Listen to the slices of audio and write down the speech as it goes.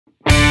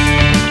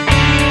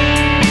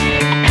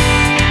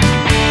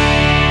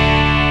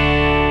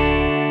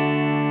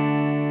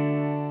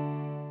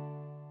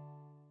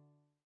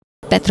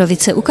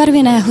Petrovice u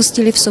Karviné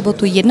hostily v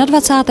sobotu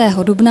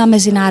 21. dubna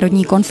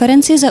Mezinárodní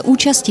konferenci za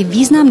účasti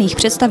významných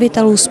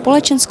představitelů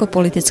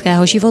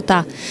společenskopolitického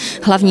života.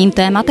 Hlavním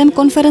tématem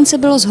konference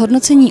bylo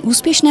zhodnocení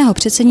úspěšného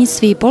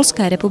předsednictví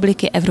Polské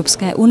republiky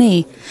Evropské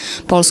unii.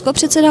 Polsko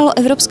předsedalo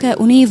Evropské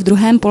unii v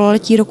druhém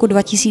pololetí roku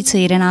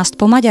 2011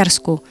 po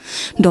Maďarsku.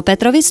 Do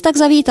Petrovic tak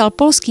zavítal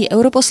polský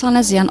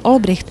europoslanec Jan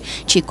Olbrycht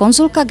či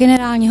konzulka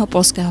generálního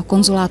polského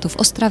konzulátu v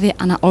Ostravě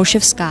Anna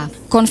Olszewska.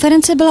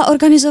 Konference byla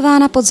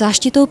organizována pod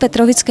záštitou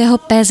petrovického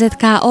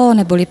PZKO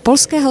neboli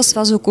Polského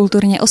svazu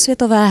kulturně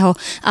osvětového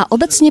a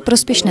obecně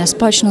prospěšné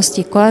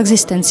společnosti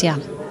Koexistencia.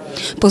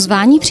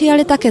 Pozvání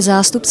přijali také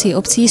zástupci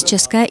obcí z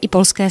české i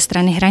polské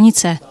strany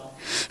hranice.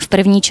 V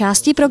první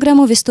části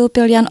programu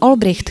vystoupil Jan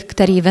Olbrycht,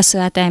 který ve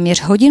své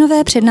téměř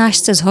hodinové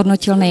přednášce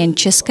zhodnotil nejen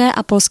české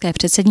a polské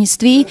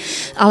předsednictví,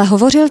 ale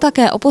hovořil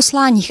také o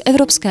posláních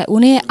Evropské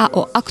unie a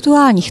o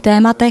aktuálních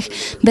tématech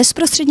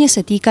bezprostředně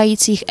se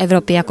týkajících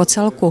Evropy jako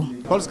celku.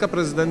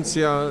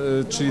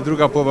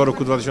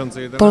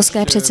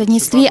 Polské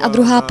předsednictví a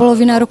druhá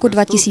polovina roku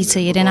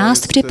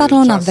 2011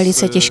 připadlo na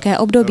velice těžké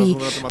období,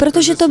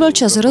 protože to byl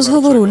čas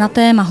rozhovorů na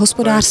téma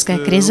hospodářské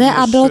krize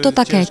a bylo to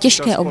také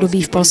těžké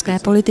období v polské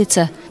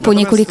politice. Po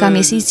několika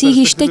měsících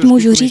již teď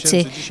můžu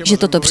říci, že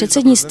toto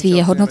předsednictví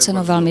je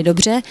hodnoceno velmi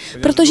dobře,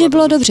 protože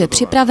bylo dobře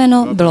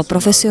připraveno, bylo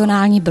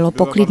profesionální, bylo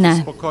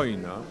poklidné.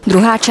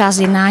 Druhá část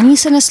jednání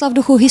se nesla v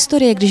duchu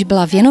historie, když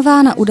byla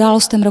věnována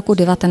událostem roku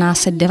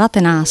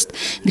 1919,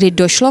 kdy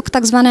došlo k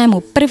takzvanému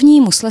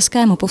prvnímu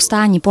slezskému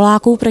povstání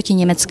Poláků proti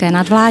německé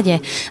nadvládě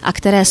a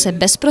které se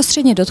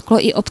bezprostředně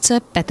dotklo i obce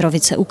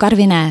Petrovice u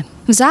Karviné.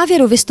 V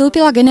závěru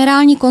vystoupila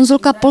generální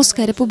konzulka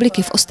Polské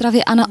republiky v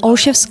Ostravě Anna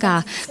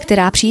Olszewska,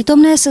 která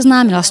přítomné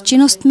seznámila s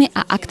činnostmi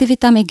a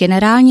aktivitami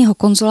generálního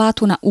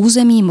konzulátu na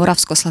území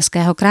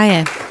Moravskoslezského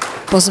kraje.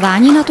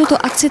 Pozvání na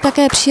tuto akci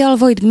také přijal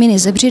vojt gminy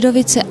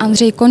Zebřidovice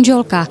Andřej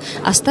Konžolka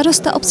a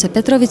starosta obce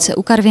Petrovice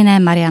u Karviné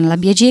Marian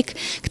Lebědžik,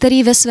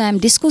 který ve svém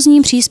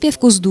diskuzním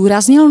příspěvku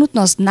zdůraznil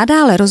nutnost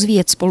nadále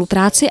rozvíjet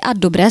spolupráci a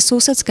dobré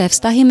sousedské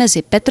vztahy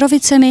mezi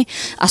Petrovicemi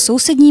a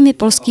sousedními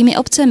polskými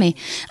obcemi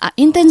a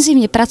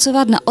intenzivně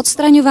pracovat na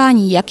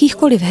odstraňování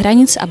jakýchkoliv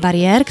hranic a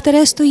bariér,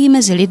 které stojí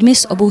mezi lidmi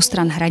z obou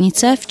stran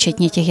hranice,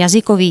 včetně těch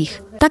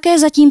jazykových. Také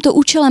za tímto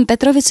účelem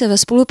Petrovice ve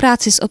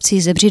spolupráci s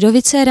obcí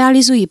Zebřidovice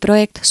realizují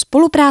projekt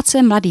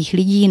Spolupráce mladých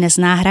lidí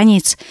nezná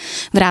hranic,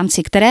 v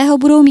rámci kterého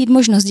budou mít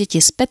možnost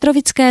děti z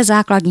petrovické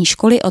základní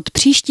školy od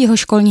příštího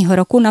školního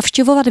roku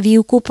navštěvovat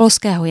výuku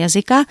polského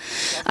jazyka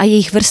a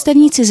jejich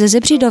vrstevníci ze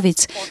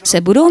Zebřidovic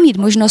se budou mít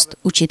možnost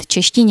učit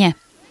češtině.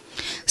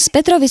 Z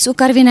Petrovic u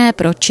Karviné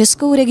pro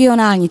Českou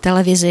regionální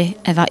televizi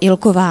Eva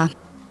Ilková.